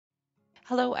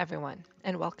Hello, everyone,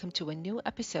 and welcome to a new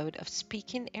episode of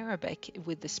Speaking Arabic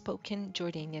with the spoken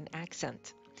Jordanian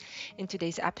accent. In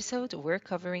today's episode, we're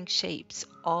covering shapes,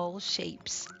 all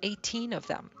shapes, 18 of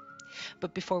them.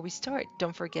 But before we start,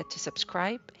 don't forget to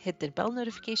subscribe, hit the bell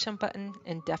notification button,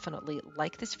 and definitely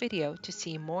like this video to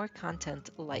see more content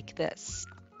like this.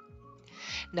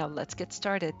 Now let's get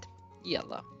started.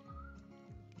 Yalla.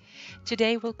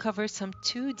 Today we'll cover some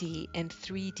 2D and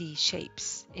 3D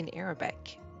shapes in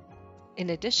Arabic. In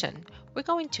addition, we're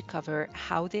going to cover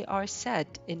how they are said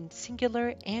in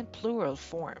singular and plural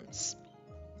forms.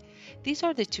 These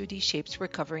are the 2D shapes we're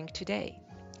covering today: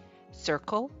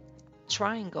 circle,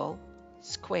 triangle,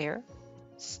 square,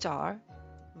 star,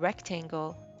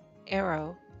 rectangle,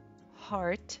 arrow,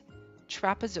 heart,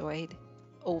 trapezoid,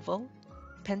 oval,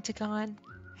 pentagon,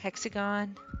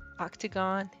 hexagon,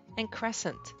 octagon, and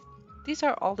crescent. These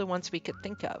are all the ones we could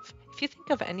think of. If you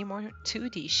think of any more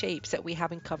 2D shapes that we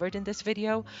haven't covered in this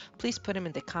video, please put them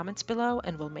in the comments below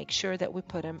and we'll make sure that we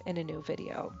put them in a new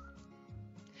video.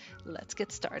 Let's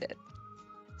get started.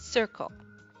 Circle.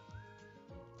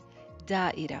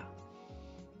 دائرة.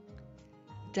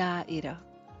 دائرة.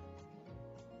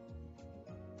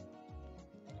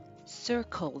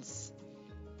 Circles.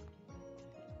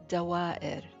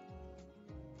 دوائر.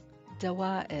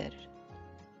 دوائر.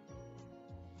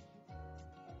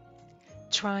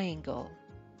 Triangle.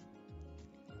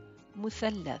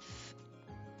 مثلث.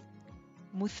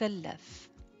 مثلث.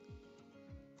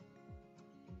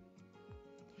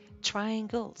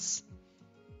 Triangles.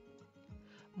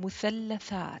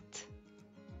 مثلثات.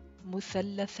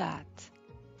 مثلثات.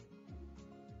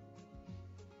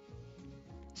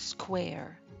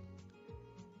 Square.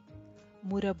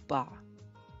 مربع.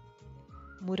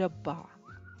 مربع.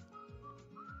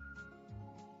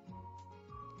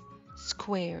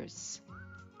 Squares.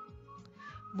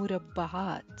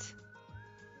 مربعات.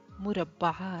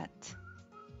 مربعات.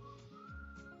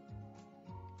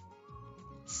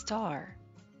 Star.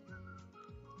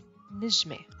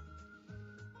 نجمة.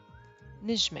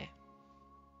 نجمة.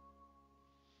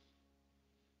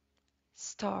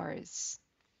 Stars.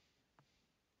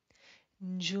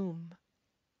 نجوم.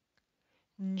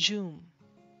 نجوم.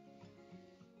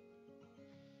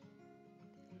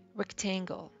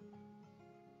 Rectangle.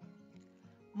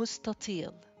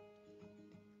 مستطيل.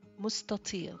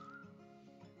 مستطيل.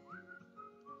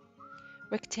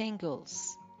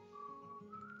 Rectangles.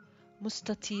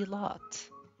 مستطيلات.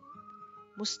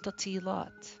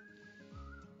 مستطيلات.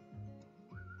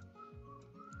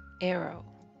 Arrow.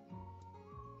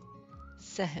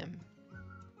 سهم.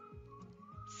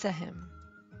 سهم.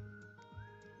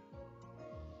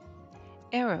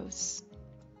 Arrows.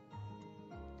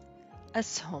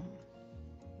 أسهم.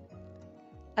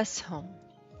 أسهم.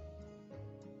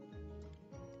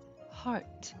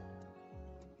 Heart.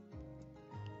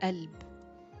 قلب.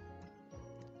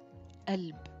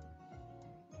 قلب.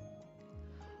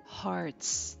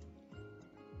 Hearts.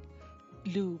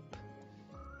 Lube.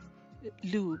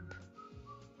 Lube.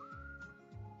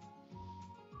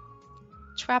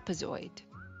 Trapezoid.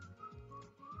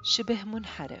 شبه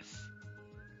منحرف.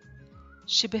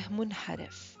 شبه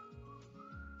منحرف.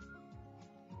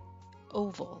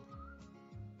 Oval.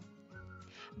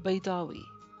 بيضاوي.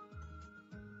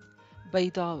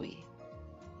 بيضاوي.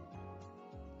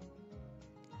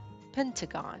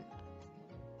 Pentagon.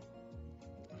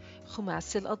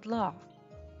 خماس الأضلاع.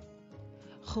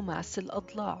 خماس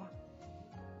الأضلاع.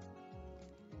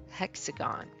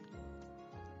 Hexagon.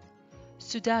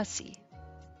 سداسي.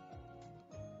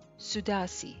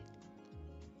 سداسي.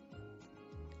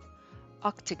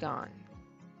 Octagon.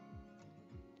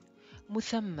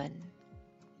 مثمن.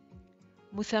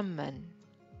 مثمن.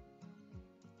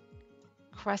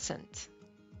 Crescent.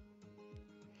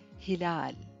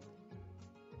 هلال.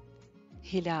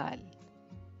 هلال.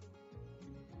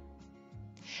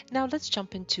 Now let's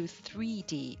jump into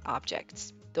 3D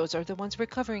objects. Those are the ones we're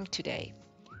covering today: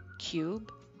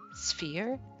 cube,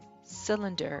 sphere,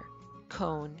 cylinder,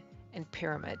 cone, and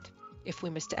pyramid. If we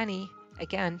missed any,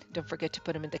 again, don't forget to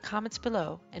put them in the comments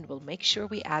below and we'll make sure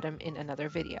we add them in another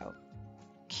video.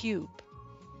 Cube.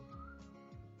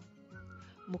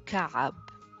 مكعب.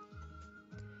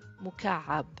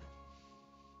 مكعب.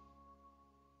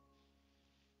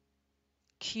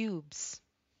 Cubes.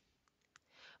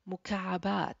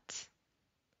 مكعبات.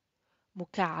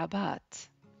 مكعبات.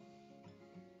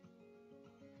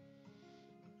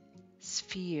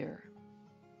 Sphere.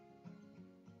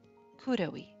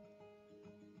 كروي.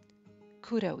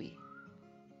 كروي.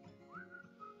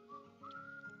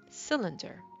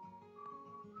 Cylinder.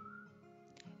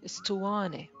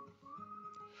 اسطوانة.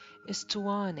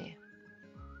 اسطوانة.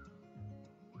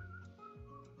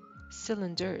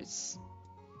 cylinders.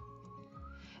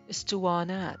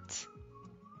 اسطوانات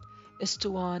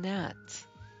اسطوانات.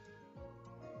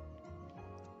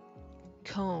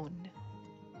 cone.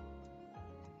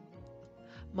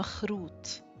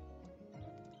 مخروط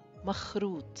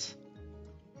مخروط.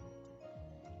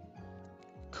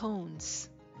 cones.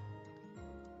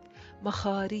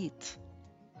 مخاريط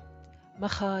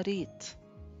مخاريط.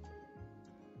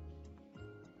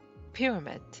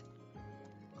 pyramid.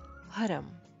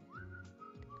 هرم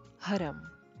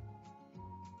هرم.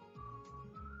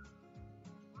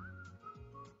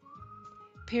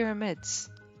 pyramids.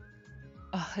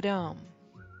 أهرام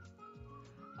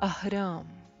أهرام.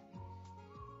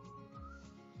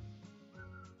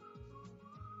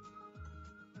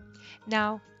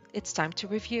 Now it's time to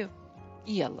review.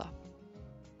 يلا.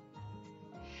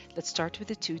 Let's start with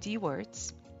the 2D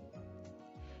words.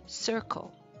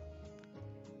 Circle.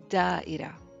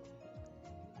 دائرة.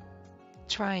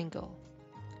 Triangle.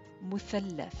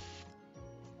 مثلث.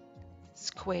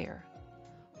 Square.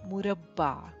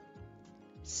 مربع.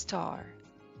 Star.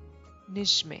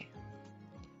 نجمة.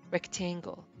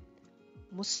 Rectangle.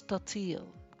 مستطيل.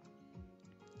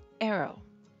 Arrow.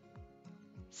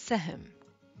 سهم.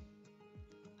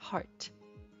 Heart.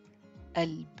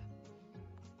 قلب.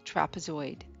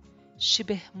 Trapezoid.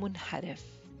 شبه منحرف.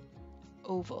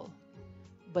 Oval.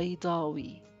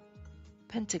 بيضاوي.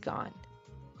 Pentagon.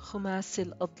 خماسي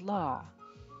الأضلاع.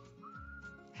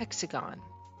 Hexagon.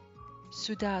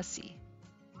 سداسي.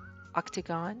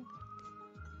 Octagon.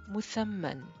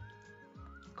 مثمن.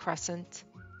 Crescent.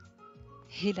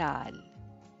 هلال.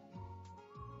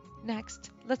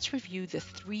 Next, let's review the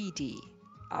 3D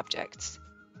objects.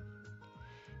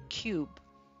 Cube.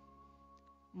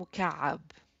 مكعب.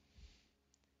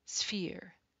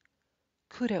 Sphere.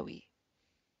 كروي.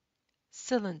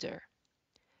 Cylinder.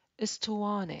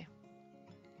 اسطوانة.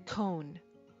 Cone.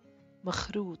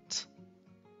 مخروط.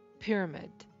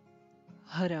 Pyramid.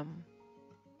 هرم.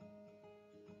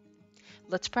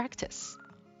 Let's practice.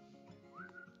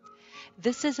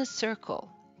 This is a circle.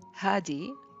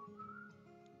 هذه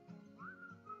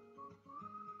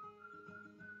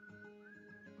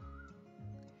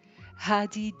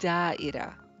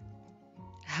دائرة.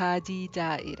 هذه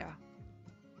دائرة.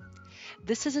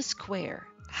 This is a square.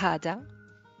 هذا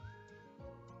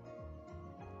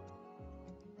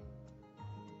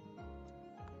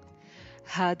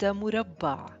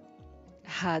مربع.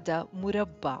 هذا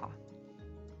مربع.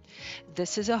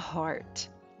 This is a heart.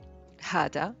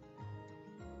 هذا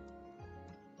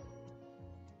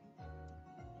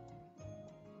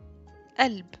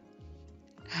قلب.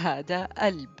 هذا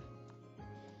قلب.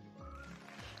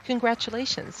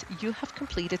 Congratulations, you have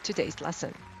completed today's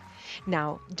lesson.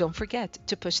 Now, don't forget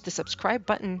to push the subscribe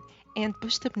button and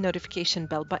push the notification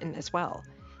bell button as well.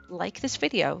 Like this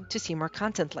video to see more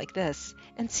content like this,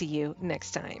 and see you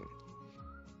next time.